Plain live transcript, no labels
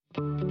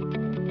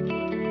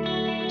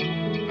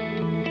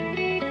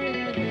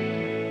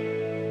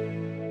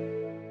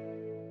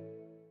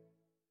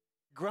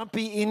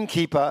grumpy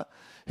innkeeper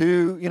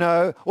who,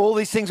 all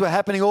these things were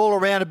happening all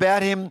around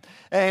about him,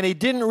 and he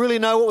didn't really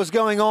know what was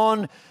going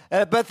on.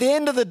 But at the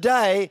end of the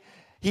day,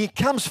 he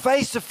comes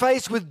face to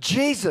face with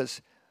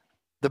Jesus,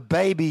 the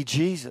baby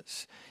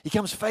Jesus. He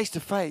comes face to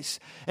face,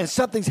 and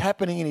something's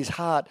happening in his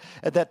heart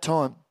at that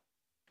time.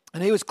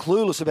 And he was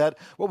clueless about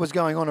what was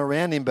going on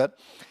around him, but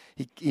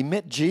he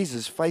met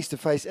Jesus face to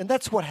face. And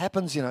that's what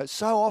happens,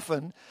 so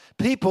often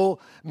people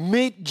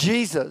meet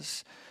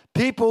Jesus.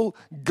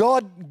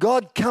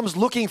 God comes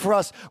looking for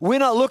us. We're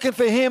not looking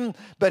for him,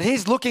 but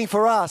he's looking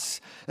for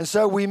us. And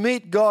so we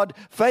meet God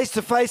face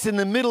to face in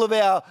the middle of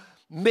our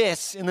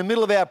mess, in the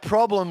middle of our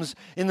problems,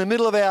 in the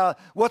middle of our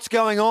what's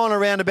going on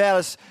around about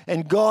us.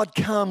 And God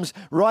comes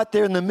right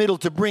there in the middle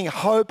to bring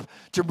hope,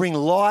 to bring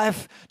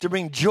life, to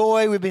bring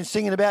joy. We've been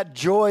singing about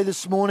joy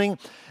this morning.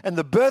 And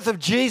the birth of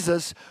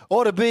Jesus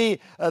ought to be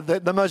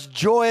the most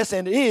joyous,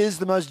 and is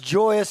the most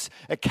joyous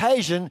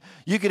occasion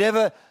you could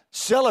ever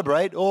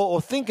celebrate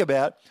or think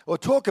about or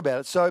talk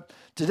about it. So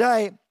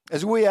today,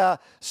 as we are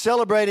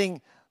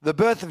celebrating the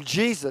birth of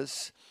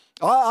Jesus,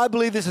 I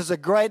believe this is a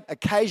great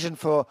occasion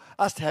for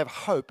us to have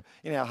hope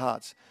in our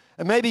hearts.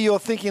 And maybe you're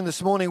thinking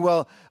this morning,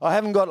 well, I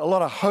haven't got a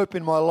lot of hope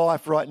in my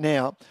life right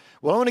now.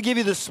 Well, I want to give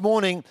you this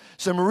morning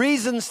some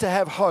reasons to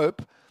have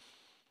hope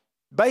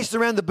based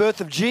around the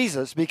birth of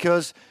Jesus,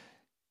 because,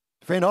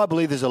 friend, I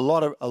believe there's a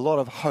lot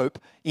of hope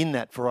in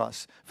that for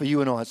us, for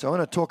you and I. So I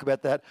want to talk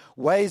about that,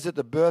 ways that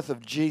the birth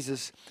of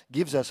Jesus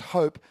gives us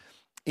hope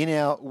in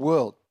our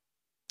world.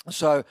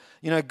 So,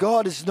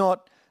 God is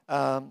not...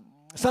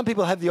 some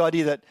people have the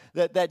idea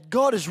that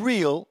God is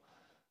real,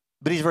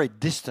 but he's very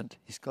distant.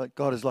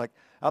 God is like,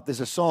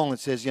 there's a song that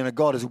says,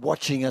 God is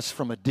watching us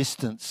from a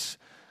distance.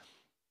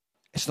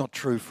 It's not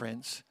true,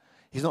 friends.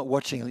 He's not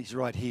watching, he's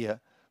right here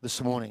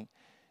this morning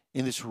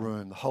in this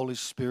room. The Holy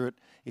Spirit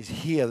is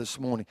here this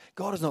morning.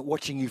 God is not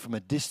watching you from a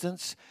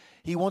distance.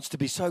 He wants to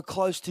be so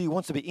close to you. He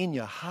wants to be in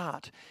your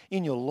heart,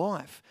 in your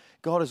life.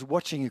 God is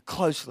watching you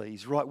closely.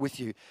 He's right with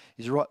you.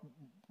 He's right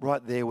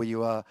there where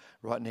you are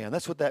right now. And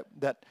that's what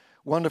that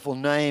wonderful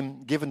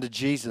name given to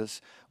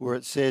Jesus, where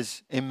it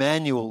says,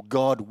 Emmanuel,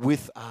 God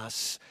with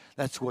us.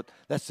 That's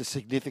the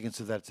significance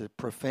of that. It's a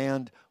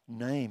profound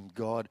name,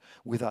 God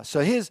with us.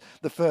 So here's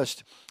the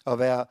first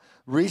of our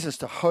reasons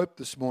to hope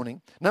this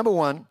morning. Number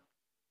one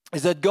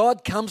is that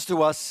God comes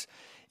to us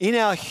in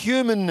our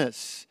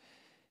humanness,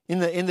 in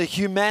the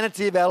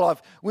humanity of our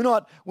life. We're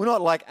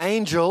not like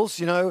angels,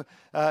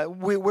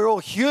 we're all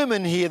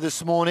human here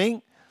this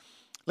morning.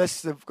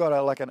 Unless they've got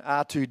an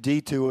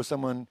R2-D2 or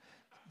someone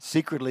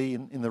secretly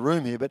in the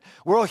room here, but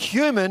we're all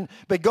human,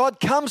 but God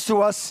comes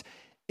to us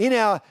in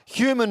our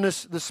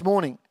humanness this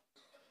morning.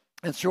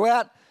 And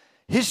throughout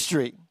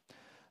history,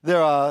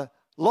 there are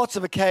lots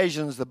of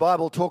occasions the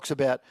Bible talks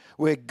about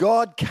where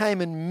God came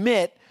and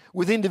met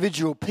with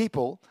individual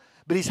people,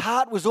 but his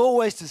heart was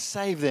always to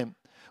save them,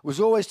 was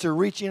always to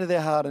reach into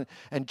their heart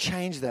and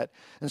change that.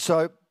 And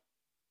so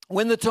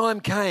when the time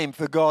came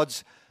for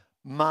God's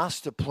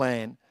master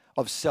plan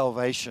of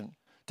salvation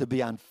to be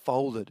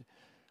unfolded,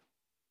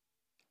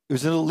 it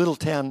was in a little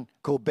town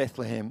called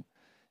Bethlehem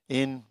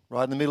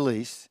right in the Middle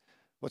East,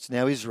 what's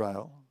now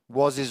Israel.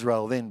 Was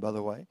Israel then, by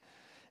the way.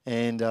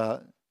 And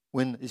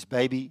when this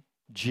baby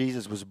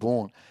Jesus was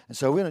born. And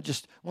so I want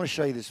to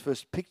show you this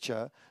first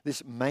picture,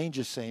 this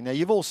manger scene. Now,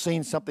 you've all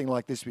seen something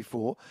like this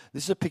before.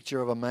 This is a picture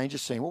of a manger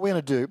scene. What we're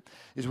going to do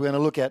is we're going to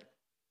look at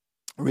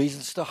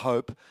reasons to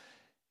hope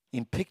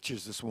in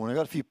pictures this morning.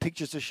 I've got a few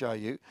pictures to show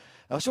you.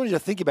 I just want you to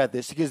think about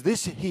this, because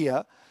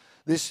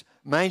this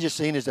manger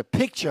scene is a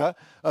picture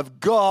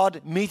of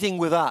God meeting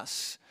with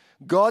us.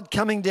 God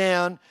coming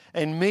down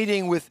and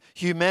meeting with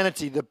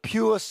humanity, the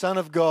pure Son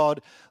of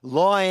God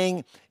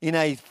lying in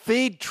a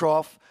feed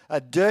trough,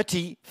 a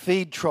dirty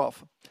feed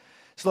trough.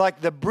 It's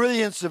like the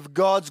brilliance of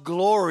God's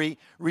glory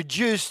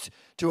reduced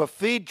to a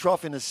feed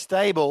trough in a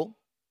stable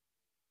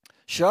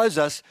shows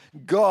us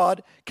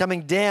God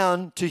coming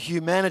down to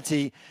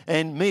humanity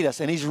and meet us.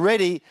 And he's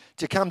ready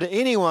to come to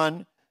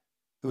anyone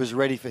who is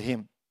ready for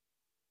him.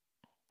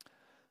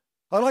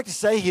 I'd like to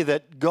say here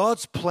that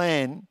God's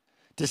plan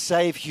to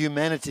save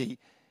humanity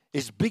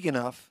is big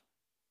enough,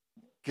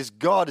 because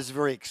God is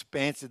very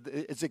expansive.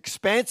 It's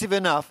expansive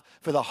enough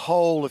for the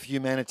whole of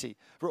humanity,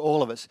 for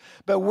all of us.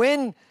 But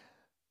when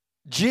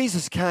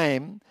Jesus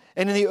came,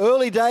 and in the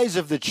early days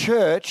of the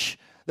church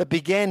that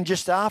began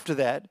just after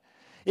that,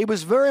 it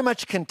was very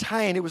much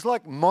contained. It was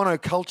like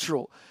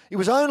monocultural. It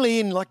was only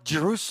in like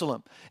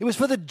Jerusalem. It was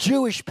for the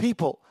Jewish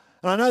people.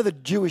 And I know the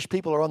Jewish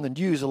people are on the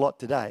news a lot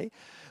today,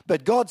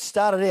 but God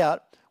started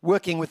out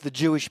working with the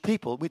Jewish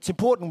people. It's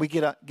important we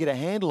get a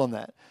handle on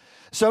that.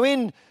 So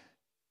in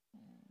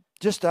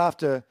just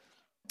after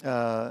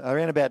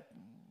around about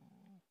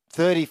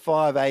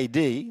 35 AD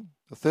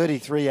or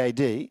 33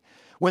 AD,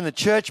 when the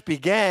church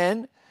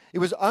began, it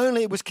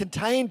was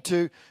contained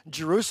to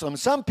Jerusalem.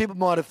 Some people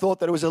might have thought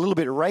that it was a little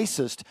bit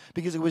racist,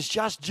 because it was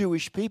just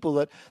Jewish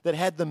people that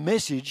had the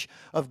message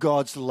of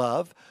God's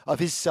love, of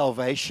his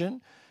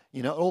salvation.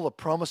 All the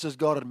promises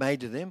God had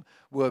made to them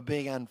were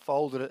being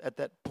unfolded at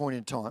that point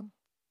in time.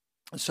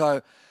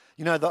 So,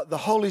 the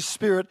Holy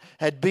Spirit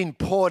had been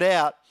poured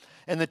out,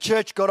 and the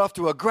church got off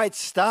to a great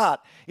start.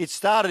 It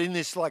started in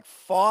this like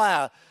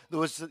fire. There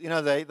was,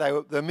 they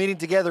were meeting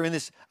together in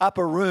this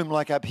upper room,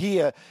 like up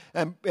here,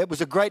 and it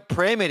was a great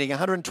prayer meeting.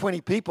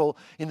 120 people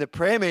in the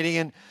prayer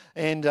meeting,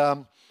 and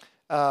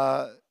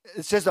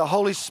it says the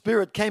Holy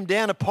Spirit came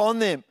down upon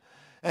them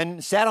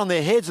and sat on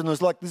their heads, and there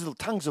was like these little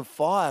tongues of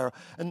fire.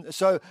 And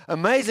so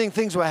amazing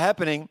things were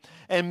happening,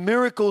 and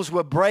miracles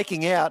were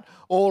breaking out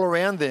all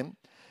around them.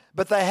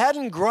 But they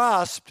hadn't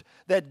grasped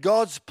that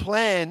God's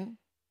plan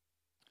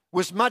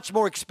was much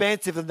more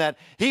expansive than that.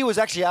 He was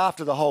actually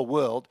after the whole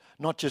world,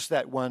 not just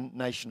that one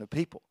nation of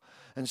people.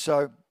 And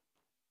so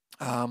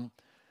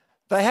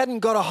they hadn't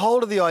got a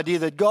hold of the idea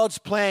that God's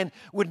plan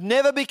would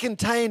never be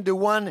contained to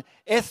one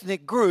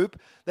ethnic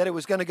group, that it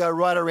was going to go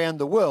right around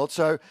the world.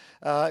 So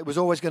it was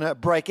always going to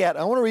break out.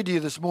 I want to read to you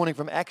this morning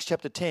from Acts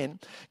chapter 10,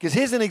 because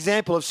here's an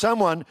example of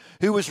someone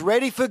who was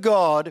ready for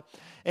God,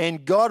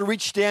 and God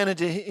reached down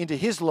into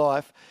his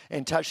life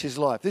and touched his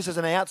life. This is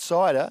an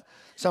outsider,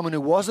 someone who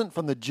wasn't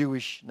from the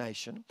Jewish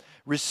nation,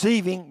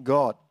 receiving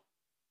God.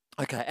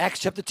 Okay, Acts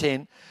chapter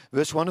 10,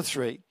 verse 1 to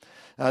 3.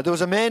 There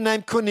was a man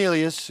named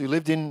Cornelius who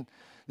lived in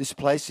this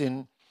place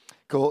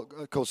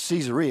called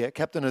Caesarea,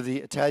 captain of the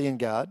Italian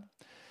guard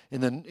in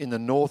the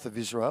north of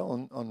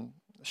Israel on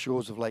the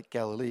shores of Lake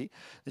Galilee.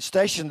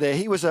 Stationed there,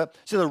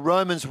 so the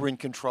Romans were in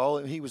control.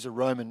 He was a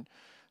Roman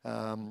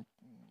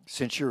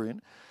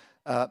centurion.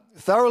 A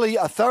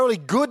thoroughly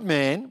good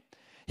man.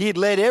 He had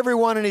led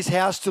everyone in his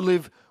house to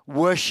live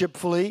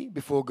worshipfully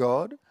before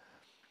God.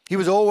 He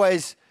was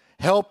always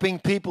helping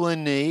people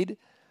in need,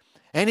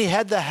 and he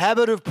had the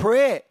habit of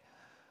prayer.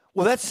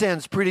 Well, that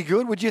sounds pretty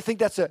good. Would you think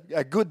that's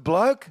a good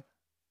bloke?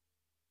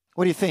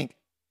 What do you think?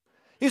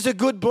 He was a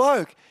good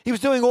bloke. He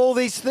was doing all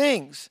these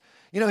things.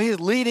 He was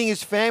leading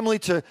his family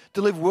to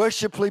live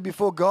worshipfully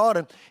before God,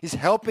 and he's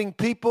helping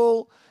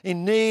people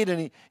in need,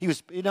 and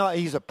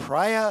he's a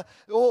prayer,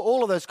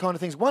 all of those kind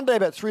of things. One day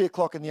about 3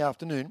 o'clock in the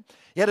afternoon,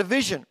 he had a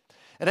vision.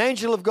 An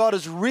angel of God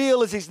as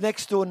real as his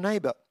next door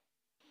neighbor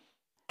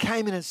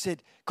came in and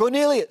said,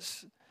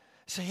 "Cornelius."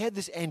 So he had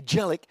this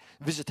angelic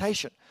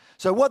visitation.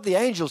 So what the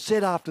angel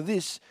said after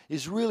this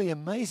is really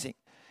amazing,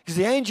 because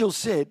the angel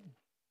said,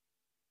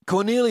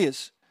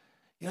 "Cornelius,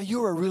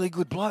 you're a really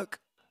good bloke,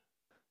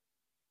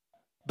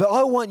 but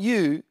I want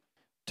you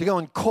to go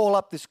and call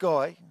up this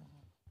guy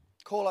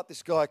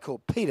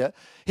called Peter.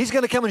 He's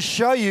going to come and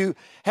show you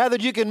how that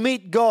you can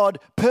meet God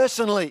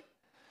personally."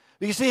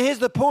 Because see, here's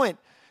the point.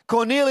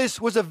 Cornelius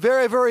was a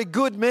very, very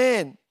good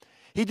man.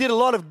 He did a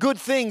lot of good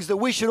things that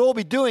we should all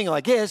be doing,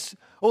 I guess,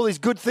 all these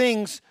good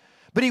things,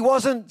 but he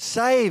wasn't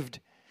saved.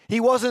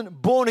 He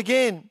wasn't born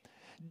again.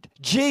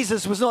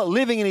 Jesus was not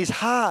living in his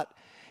heart.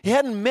 He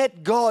hadn't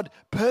met God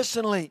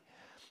personally.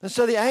 And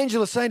so the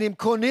angel is saying to him,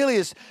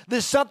 "Cornelius,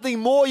 there's something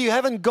more you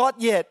haven't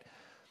got yet.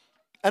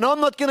 And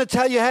I'm not going to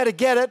tell you how to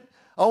get it.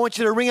 I want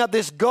you to ring up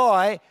this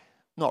guy,"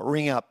 not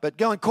ring up, but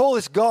go and call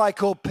this guy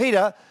called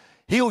Peter.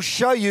 He'll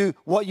show you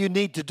what you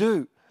need to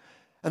do.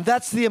 And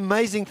that's the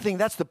amazing thing.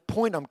 That's the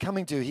point I'm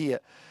coming to here.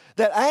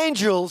 That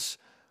angels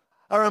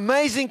are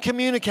amazing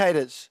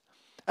communicators.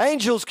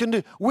 Angels can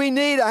do. We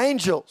need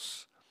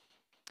angels.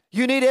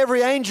 You need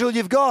every angel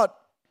you've got,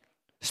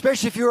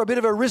 especially if you're a bit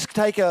of a risk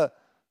taker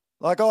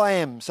like I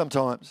am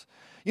sometimes.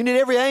 You need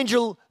every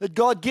angel that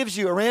God gives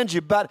you around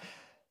you. But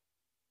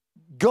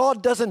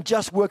God doesn't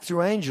just work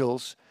through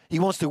angels. He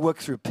wants to work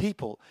through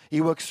people.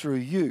 He works through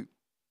you.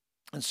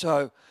 And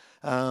so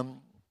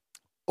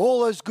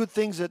all those good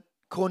things that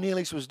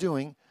Cornelius was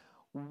doing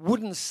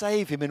wouldn't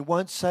save him and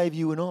won't save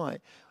you and I.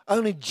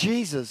 Only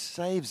Jesus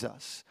saves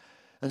us.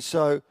 And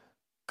so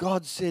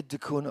God said to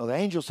the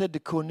angel said to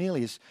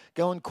Cornelius,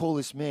 "Go and call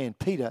this man,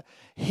 Peter.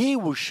 He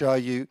will show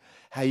you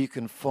how you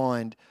can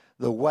find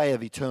the way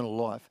of eternal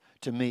life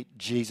to meet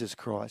Jesus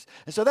Christ."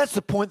 And so that's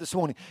the point this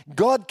morning.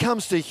 God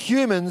comes to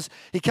humans.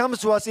 He comes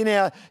to us in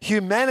our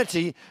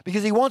humanity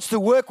because he wants to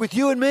work with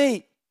you and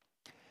me.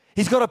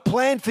 He's got a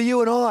plan for you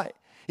and I.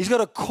 He's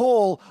got a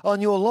call on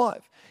your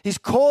life. He's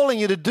calling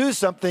you to do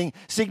something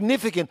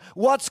significant.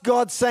 What's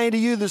God saying to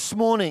you this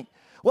morning?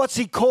 What's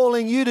he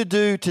calling you to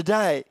do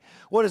today?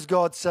 What is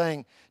God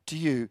saying to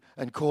you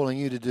and calling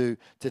you to do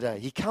today?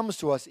 He comes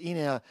to us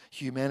in our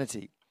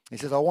humanity. He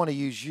says, "I want to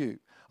use you.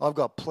 I've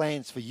got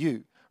plans for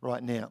you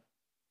right now."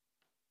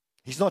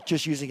 He's not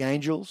just using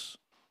angels,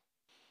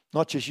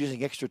 not just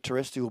using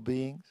extraterrestrial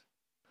beings.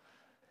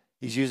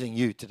 He's using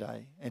you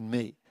today and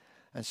me.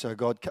 And so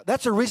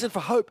that's a reason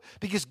for hope,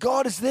 because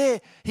God is there.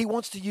 He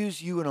wants to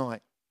use you and I.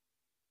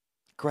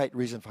 Great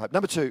reason for hope.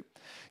 Number 2,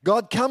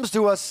 God comes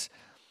to us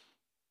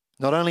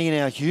not only in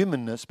our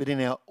humanness, but in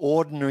our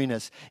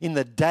ordinariness, in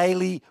the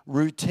daily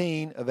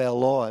routine of our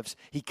lives.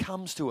 He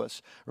comes to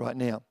us right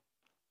now.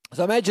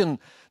 So imagine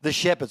the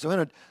shepherds. I'm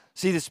going to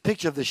see this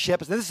picture of the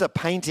shepherds. Now, this is a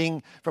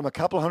painting from a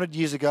couple of hundred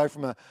years ago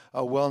from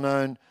a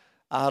well-known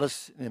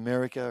artist in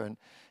America.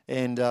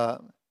 And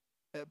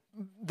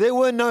there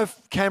were no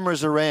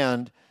cameras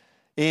around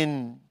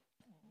in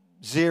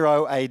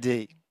 0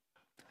 AD.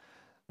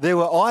 There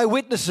were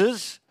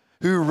eyewitnesses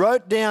who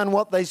wrote down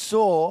what they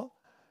saw,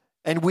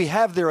 and we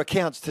have their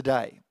accounts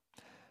today.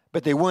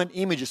 But there weren't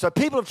images. So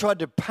people have tried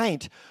to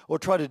paint or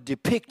try to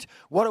depict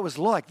what it was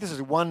like. This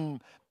is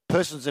one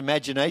person's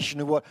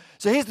imagination of what.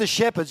 So here's the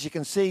shepherds. You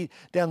can see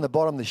down the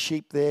bottom the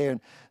sheep there, and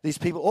these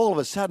people, all of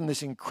a sudden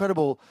this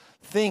incredible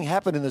thing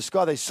happened in the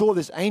sky. They saw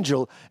this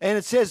angel, and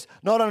it says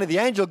not only the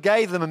angel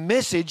gave them a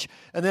message,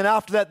 and then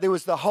after that there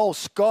was the whole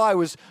sky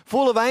was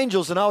full of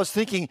angels. And I was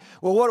thinking,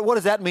 well, what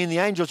does that mean? The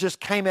angels just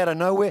came out of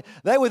nowhere?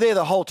 They were there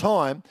the whole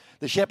time.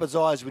 The shepherds'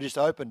 eyes were just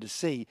open to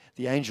see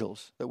the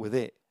angels that were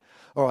there.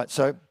 All right,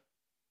 so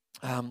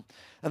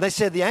and they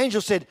said, the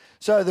angel said,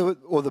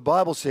 the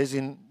Bible says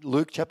in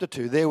Luke chapter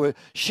 2, there were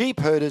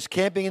sheep herders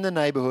camping in the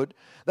neighborhood.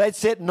 They'd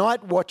set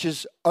night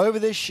watches over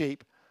their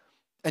sheep,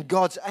 and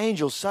God's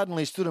angel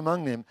suddenly stood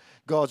among them.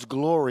 God's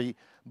glory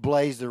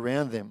blazed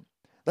around them.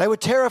 They were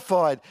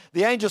terrified.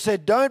 The angel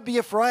said, don't be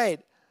afraid.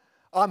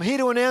 I'm here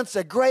to announce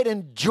a great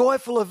and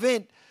joyful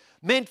event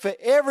meant for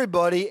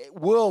everybody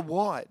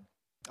worldwide.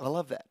 I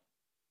love that.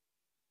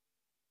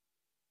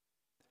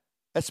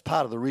 That's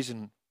part of the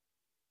reason.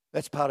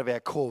 That's part of our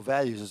core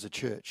values as a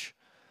church.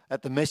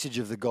 At the message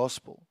of the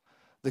gospel,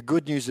 the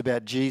good news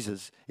about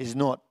Jesus is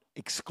not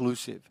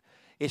exclusive.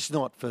 It's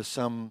not for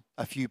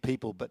a few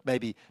people, but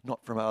maybe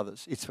not from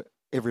others. It's for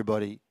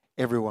everybody,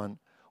 everyone,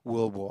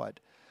 worldwide.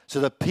 So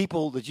the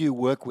people that you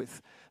work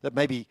with that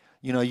maybe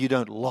you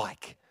don't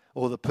like,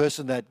 or the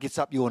person that gets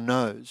up your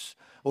nose,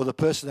 or the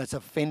person that's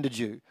offended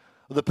you,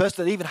 or the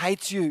person that even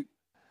hates you,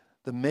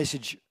 the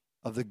message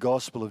of the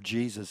gospel of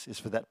Jesus is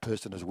for that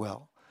person as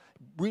well.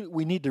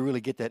 We need to really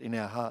get that in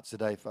our hearts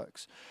today,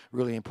 folks.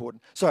 Really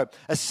important. So,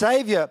 a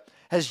Savior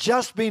has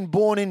just been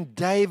born in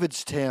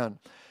David's town.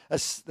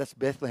 That's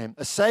Bethlehem.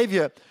 A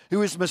Savior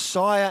who is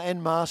Messiah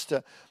and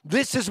Master.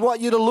 This is what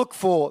you're to look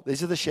for.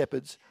 These are the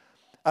shepherds.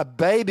 A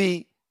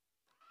baby.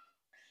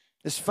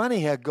 It's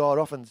funny how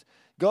God's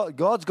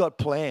got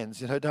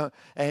plans,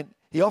 and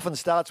He often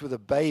starts with a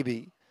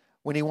baby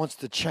when He wants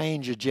to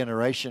change a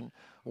generation,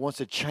 or wants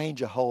to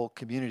change a whole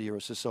community or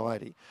a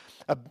society.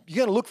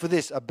 You're going to look for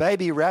this, a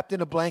baby wrapped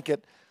in a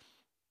blanket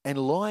and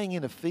lying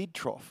in a feed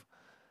trough.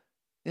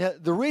 Now,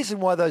 the reason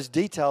why those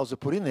details are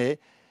put in there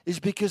is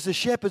because the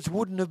shepherds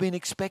wouldn't have been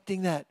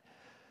expecting that.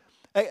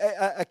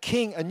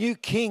 A new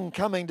king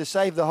coming to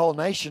save the whole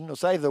nation or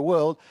save the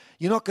world,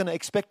 you're not going to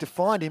expect to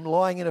find him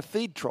lying in a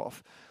feed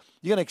trough.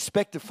 You're going to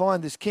expect to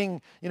find this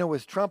king,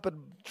 with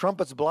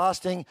trumpets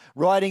blasting,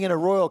 riding in a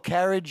royal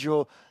carriage,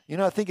 or,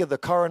 think of the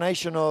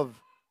coronation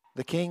of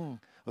the king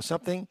or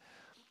something.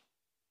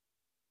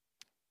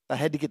 I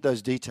had to get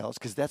those details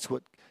because that's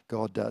what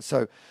God does.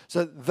 So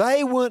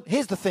they weren't,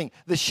 here's the thing,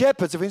 the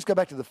shepherds, if we just go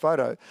back to the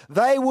photo,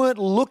 they weren't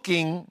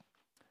looking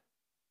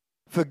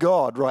for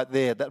God right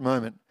there at that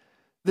moment.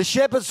 The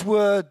shepherds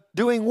were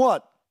doing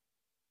what?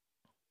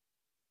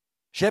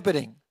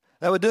 Shepherding.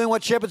 They were doing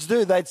what shepherds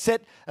do. They'd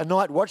set a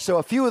night watch, so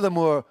a few of them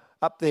were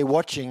up there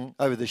watching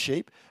over the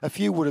sheep. A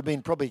few would have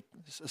been probably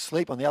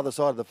asleep on the other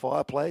side of the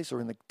fireplace or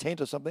in the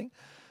tent or something.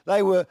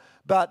 They were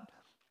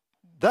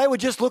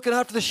just looking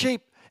after the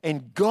sheep.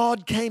 And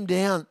God came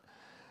down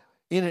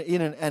in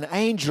an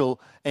angel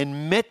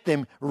and met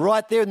them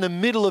right there in the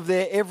middle of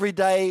their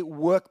everyday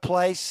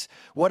workplace,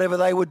 whatever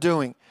they were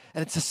doing.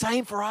 And it's the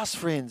same for us,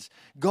 friends.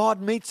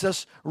 God meets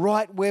us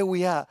right where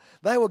we are.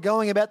 They were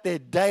going about their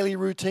daily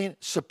routine,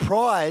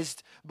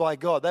 surprised by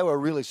God. They were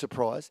really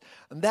surprised.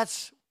 And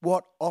that's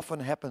what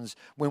often happens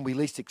when we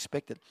least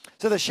expect it.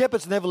 So the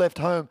shepherds never left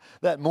home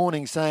that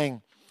morning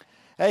saying,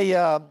 hey,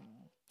 don't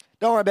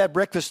worry about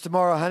breakfast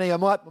tomorrow, honey. I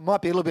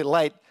might be a little bit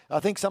late. I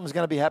think something's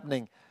going to be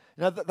happening.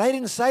 They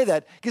didn't say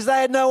that because they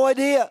had no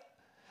idea.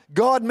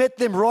 God met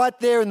them right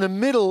there in the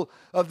middle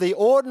of the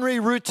ordinary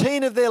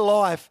routine of their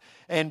life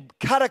and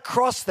cut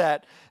across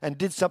that and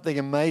did something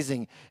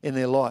amazing in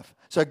their life.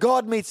 So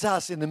God meets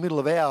us in the middle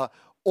of our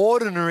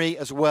ordinary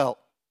as well.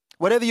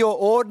 Whatever your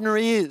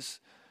ordinary is,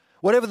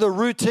 whatever the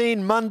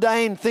routine,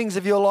 mundane things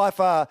of your life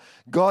are,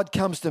 God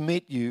comes to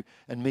meet you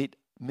and meet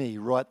me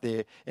right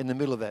there in the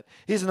middle of that.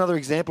 Here's another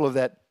example of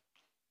that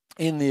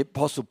in the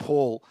Apostle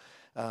Paul.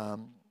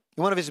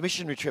 In one of his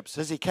missionary trips,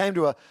 as he came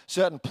to a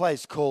certain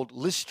place called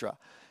Lystra,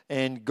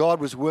 and God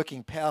was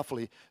working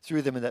powerfully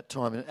through them in that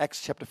time. In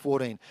Acts chapter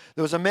 14,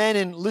 there was a man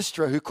in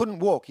Lystra who couldn't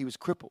walk. He was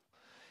crippled.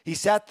 He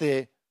sat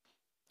there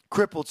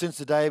crippled since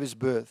the day of his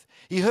birth.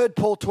 He heard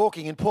Paul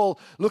talking, and Paul,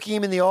 looking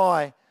him in the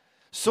eye,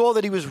 saw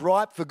that he was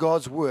ripe for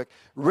God's work,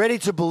 ready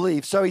to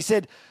believe. So he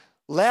said,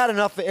 loud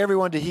enough for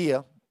everyone to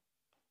hear,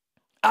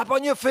 "Up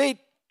on your feet."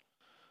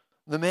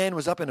 The man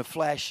was up in a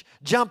flash,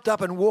 jumped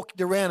up and walked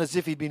around as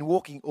if he'd been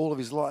walking all of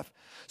his life.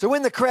 So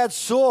when the crowd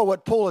saw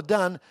what Paul had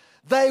done,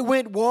 they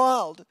went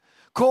wild,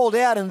 called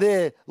out in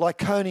their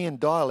Lycaonian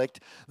dialect,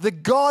 "The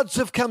gods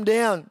have come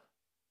down."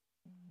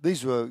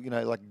 These were,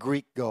 like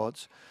Greek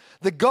gods.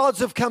 "The gods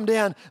have come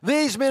down.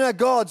 These men are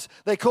gods."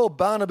 They called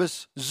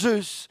Barnabas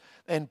Zeus,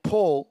 and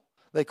Paul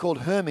they called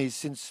Hermes,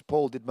 since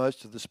Paul did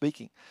most of the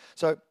speaking.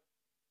 So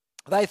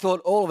they thought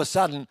all of a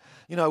sudden,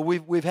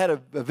 we've had a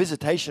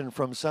visitation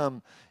from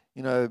some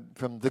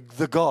from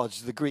the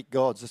gods, the Greek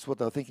gods. That's what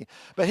they were thinking.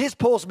 But here's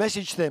Paul's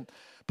message to them.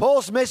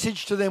 Paul's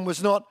message to them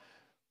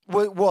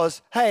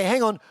was, hey,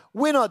 hang on,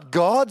 we're not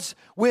gods.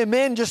 We're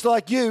men just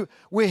like you.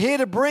 We're here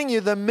to bring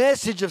you the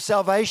message of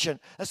salvation.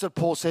 That's what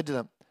Paul said to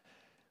them.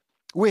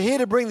 We're here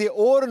to bring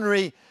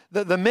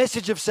the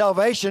message of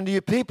salvation to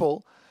you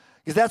people,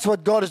 because that's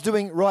what God is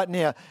doing right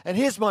now. And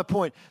here's my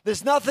point.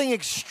 There's nothing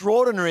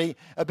extraordinary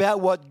about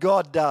what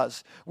God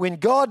does. When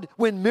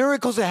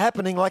miracles are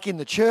happening, like in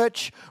the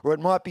church, or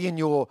it might be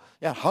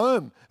at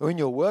home or in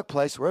your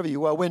workplace, wherever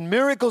you are, when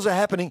miracles are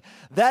happening,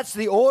 that's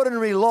the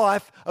ordinary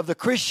life of the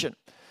Christian.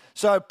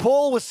 So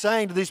Paul was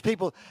saying to these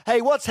people,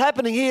 hey, what's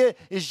happening here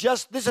is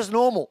this is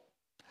normal.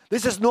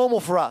 This is normal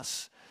for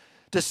us.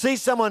 To see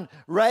someone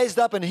raised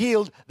up and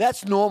healed,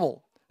 that's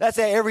normal. That's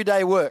our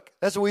everyday work.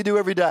 That's what we do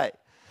every day.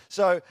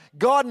 So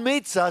God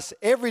meets us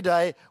every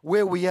day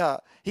where we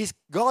are.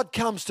 God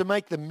comes to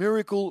make the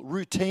miracle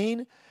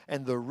routine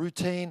and the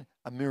routine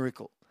a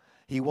miracle.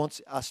 He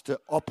wants us to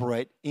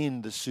operate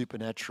in the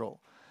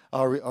supernatural. I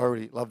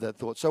already love that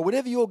thought. So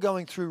whatever you're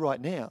going through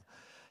right now,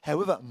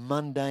 however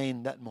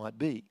mundane that might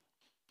be,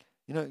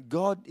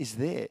 God is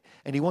there,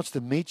 and He wants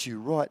to meet you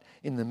right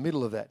in the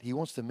middle of that. He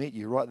wants to meet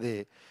you right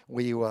there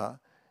where you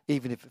are,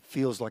 even if it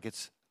feels like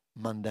it's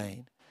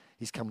mundane.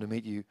 He's come to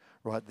meet you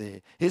right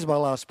there. Here's my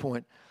last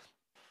point.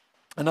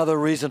 Another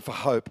reason for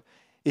hope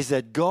is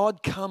that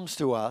God comes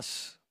to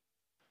us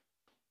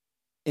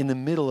in the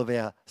middle of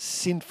our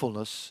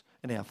sinfulness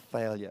and our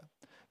failure.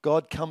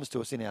 God comes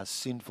to us in our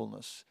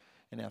sinfulness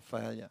and our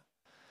failure.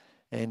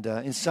 And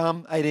in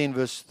Psalm 18,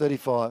 verse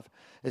 35,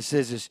 it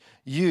says this,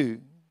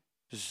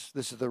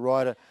 this is the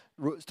writer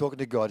talking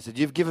to God. He said,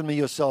 you've given me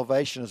your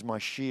salvation as my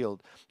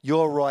shield.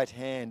 Your right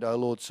hand, O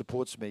Lord,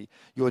 supports me.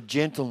 Your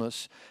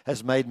gentleness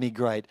has made me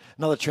great.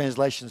 Another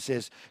translation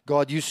says,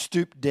 God, you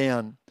stooped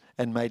down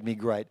and made me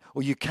great.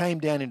 Or you came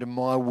down into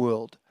my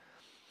world.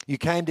 You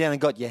came down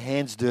and got your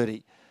hands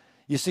dirty.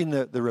 You've seen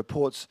the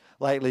reports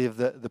lately of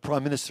the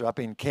Prime Minister up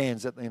in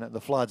Cairns at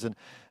the floods, and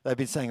they've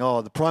been saying,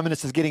 the Prime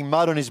Minister's getting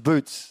mud on his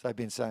boots, they've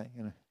been saying.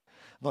 I'm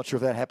not sure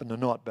if that happened or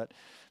not, but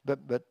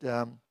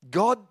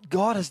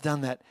God has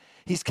done that.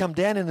 He's come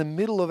down in the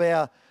middle of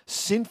our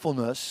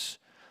sinfulness,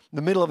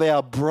 the middle of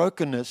our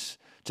brokenness,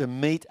 to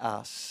meet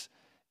us,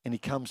 and He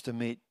comes to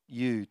meet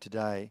you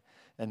today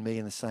and me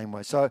in the same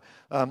way. So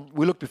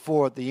we looked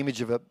before at the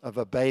image of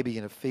a baby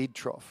in a feed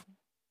trough.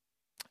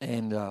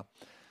 And,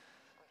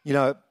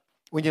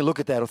 when you look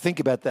at that or think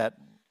about that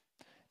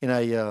in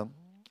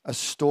a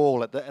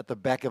stall at the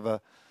back of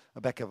a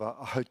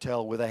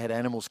hotel where they had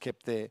animals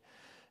kept there,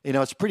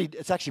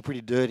 it's actually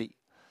pretty dirty.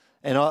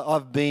 And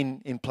I've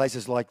been in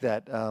places like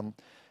that.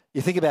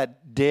 You think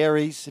about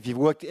dairies. If you've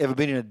ever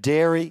been in a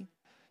dairy,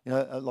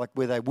 like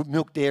where they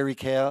milk dairy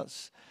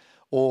cows,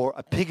 or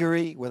a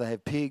piggery where they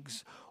have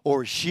pigs,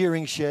 or a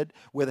shearing shed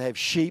where they have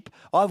sheep.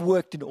 I've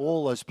worked in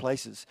all those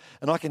places,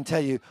 and I can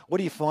tell you, what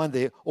do you find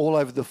there all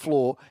over the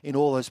floor in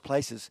all those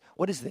places?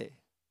 What is there?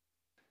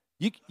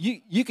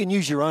 You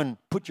can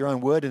put your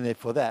own word in there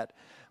for that,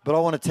 but I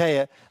want to tell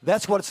you,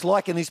 that's what it's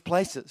like in these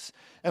places.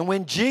 And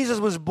when Jesus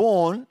was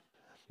born,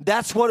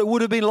 that's what it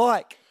would have been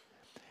like.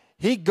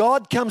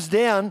 God comes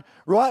down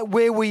right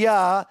where we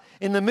are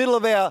in the middle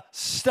of our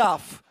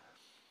stuff.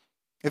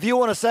 If you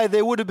want to say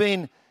there would have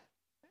been,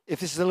 if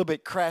this is a little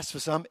bit crass for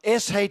some,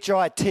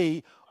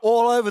 SHIT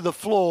all over the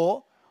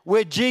floor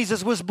where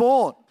Jesus was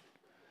born.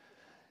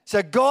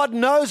 So God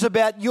knows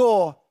about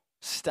your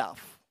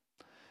stuff.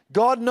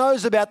 God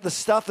knows about the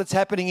stuff that's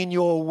happening in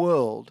your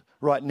world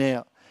right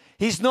now.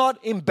 He's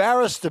not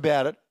embarrassed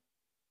about it.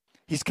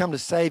 He's come to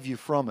save you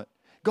from it.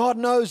 God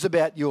knows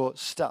about your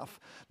stuff.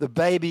 The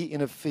baby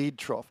in a feed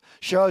trough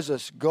shows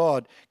us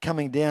God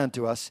coming down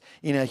to us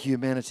in our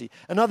humanity.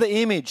 Another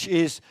image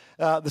is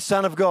the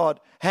Son of God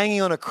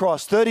hanging on a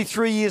cross.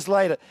 33 years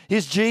later,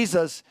 here's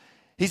Jesus.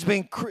 He's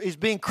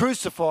being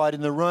crucified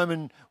in the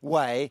Roman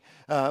way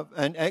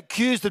and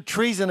accused of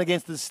treason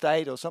against the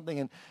state or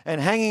something,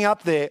 and hanging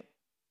up there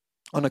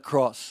on a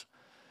cross.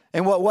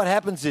 And what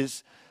happens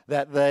is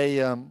that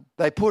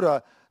they put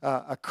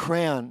a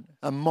crown,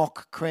 a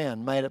mock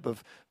crown made up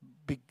of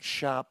big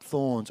sharp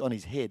thorns on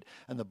his head,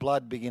 and the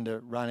blood began to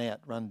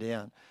run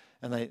down,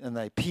 and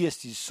they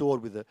pierced his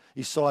side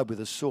with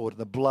a sword, and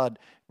the blood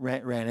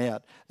ran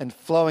out and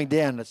flowing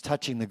down, and it's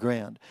touching the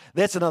ground.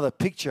 That's another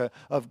picture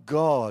of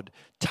God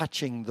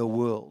touching the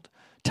world,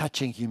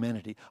 touching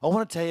humanity. I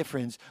want to tell you,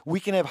 friends, we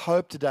can have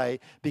hope today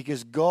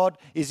because God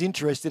is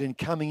interested in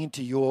coming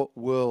into your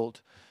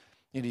world.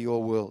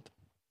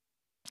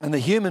 And the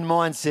human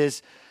mind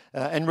says,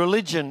 and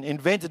religion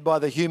invented by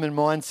the human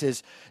mind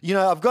says,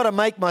 I've got to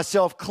make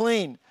myself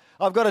clean.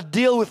 I've got to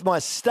deal with my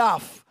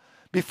stuff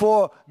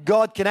before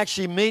God can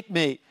actually meet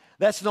me.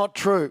 That's not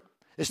true.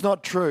 It's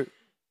not true.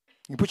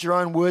 You can put your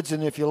own words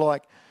in if you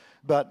like,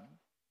 but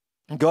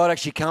God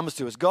actually comes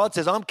to us. God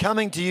says, I'm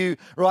coming to you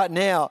right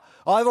now.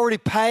 I've already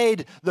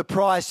paid the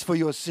price for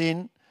your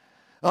sin.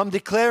 I'm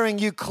declaring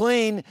you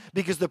clean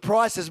because the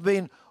price has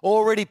been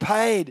already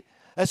paid.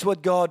 That's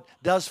what God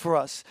does for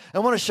us. I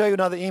want to show you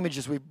another image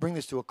as we bring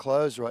this to a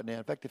close right now.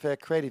 In fact, if our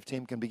creative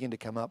team can begin to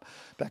come up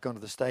back onto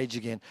the stage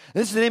again.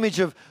 This is an image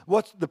of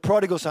what's the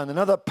prodigal son,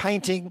 another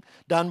painting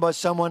done by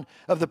someone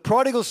of the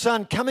prodigal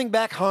son coming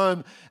back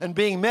home and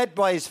being met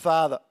by his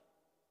father.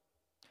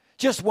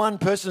 Just one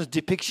person's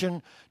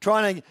depiction,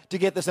 trying to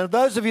get this. And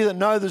those of you that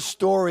know the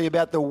story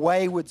about the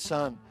wayward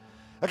son.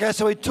 Okay,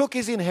 so he took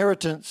his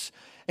inheritance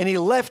and he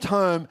left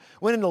home,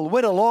 went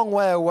a long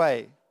way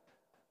away.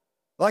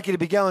 Like he'd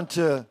be going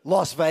to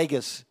Las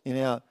Vegas in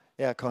our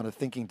kind of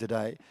thinking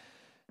today.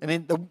 And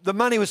then the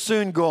money was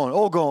soon gone,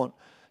 all gone.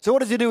 So what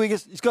does he do?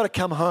 He's got to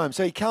come home.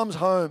 So he comes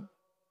home.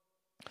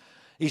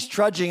 He's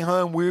trudging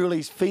home wearily.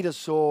 His feet are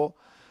sore.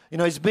 You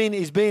know, he's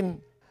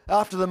been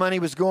after the money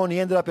was gone,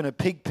 he ended up in a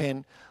pig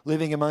pen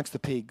living amongst the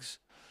pigs.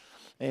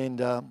 And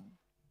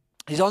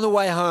he's on the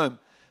way home.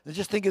 And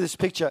just think of this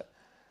picture.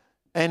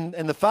 And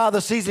the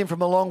father sees him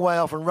from a long way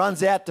off and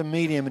runs out to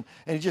meet him. And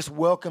he just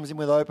welcomes him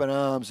with open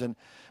arms.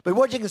 But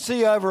what you can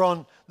see over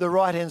on the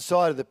right-hand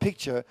side of the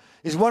picture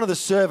is one of the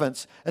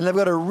servants. And they've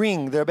got a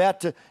ring.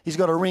 He's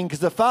got a ring because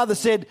the father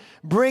said,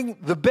 bring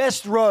the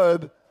best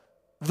robe,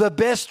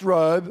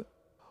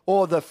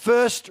 or the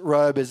first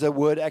robe is the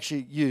word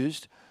actually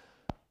used,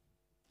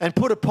 and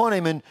put upon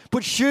him and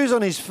put shoes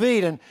on his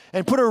feet and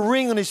put a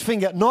ring on his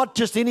finger. Not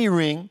just any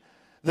ring,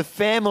 the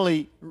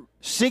family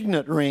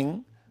signet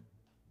ring.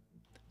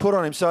 Put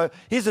on him. So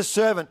here's a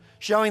servant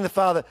showing the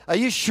father, are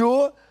you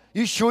sure?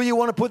 You sure you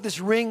want to put this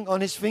ring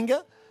on his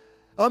finger?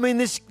 I mean,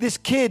 this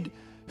kid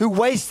who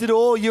wasted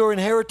all your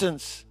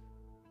inheritance.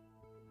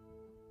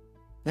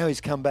 Now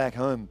he's come back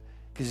home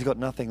because he's got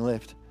nothing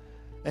left.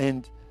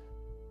 And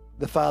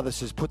the father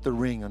says, put the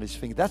ring on his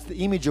finger. That's the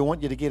image I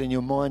want you to get in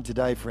your mind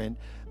today, friend.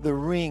 The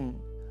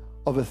ring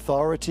of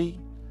authority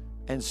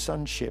and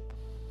sonship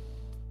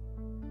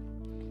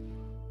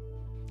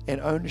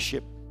and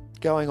ownership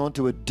going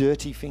onto a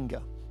dirty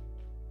finger.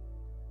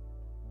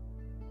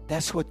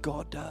 That's what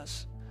God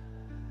does.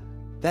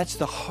 That's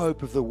the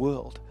hope of the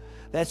world.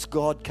 That's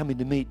God coming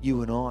to meet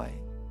you and I.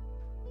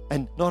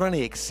 And not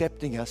only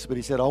accepting us, but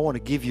he said, I want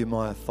to give you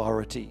my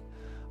authority.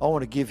 I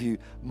want to give you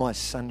my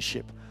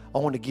sonship. I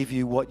want to give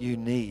you what you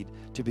need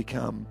to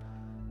become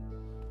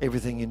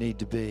everything you need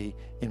to be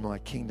in my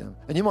kingdom.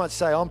 And you might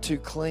say, I'm too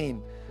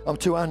clean. I'm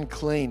too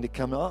unclean to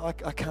come. I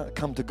can't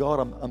come to God.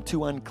 I'm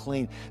too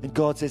unclean. And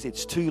God says,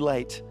 it's too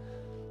late.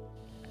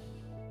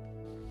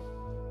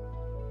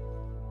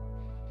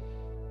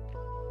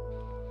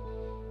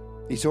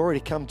 He's already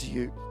come to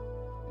you.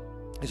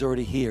 He's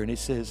already here. And he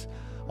says,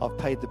 I've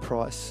paid the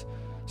price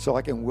so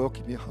I can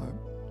welcome you home.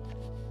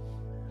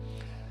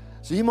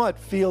 So you might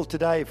feel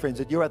today, friends,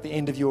 that you're at the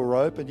end of your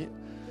rope and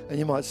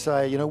you might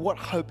say, you know, what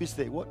hope is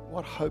there?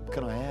 What hope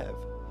can I have?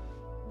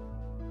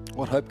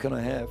 What hope can I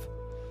have?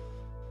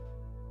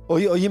 Or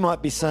you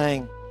might be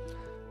saying,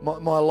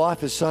 my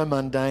life is so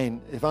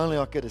mundane. If only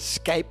I could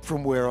escape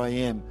from where I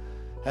am,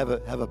 have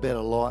a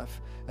better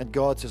life. And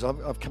God says,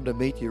 I've come to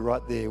meet you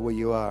right there where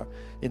you are,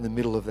 in the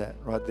middle of that,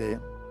 right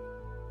there.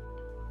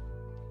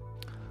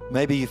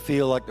 Maybe you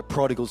feel like the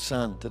prodigal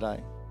son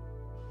today.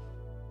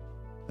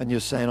 And you're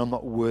saying, I'm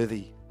not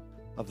worthy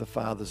of the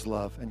Father's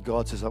love. And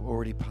God says, I've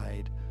already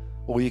paid.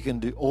 All you can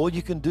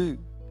do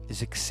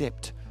is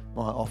accept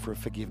my offer of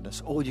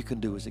forgiveness. All you can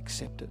do is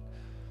accept it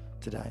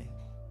today.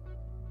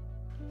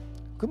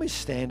 Can we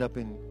stand up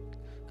in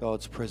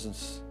God's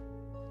presence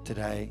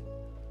today?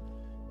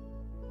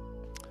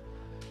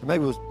 And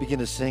maybe we'll begin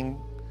to sing.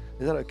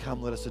 Is that okay?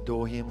 Come, let us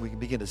adore him. We can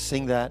begin to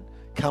sing that.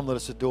 Come, let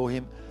us adore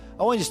him.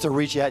 I want you just to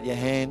reach out your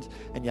hand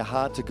and your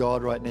heart to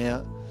God right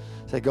now.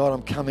 Say, God,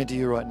 I'm coming to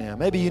you right now.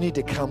 Maybe you need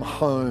to come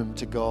home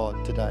to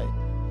God today.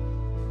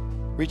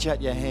 Reach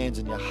out your hands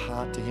and your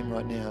heart to him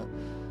right now.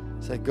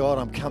 Say, God,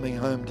 I'm coming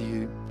home to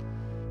you.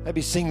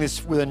 Maybe sing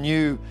this with a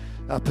new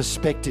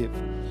perspective.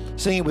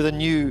 Sing it with a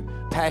new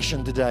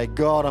passion today.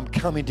 God, I'm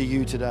coming to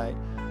you today.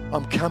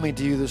 I'm coming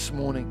to you this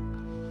morning.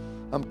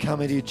 I'm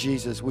coming to you,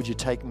 Jesus. Would you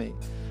take me?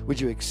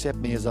 Would you accept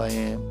me as I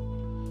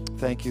am?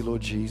 Thank you,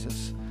 Lord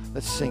Jesus.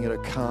 Let's sing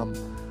it. Come,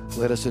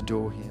 let us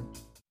adore him.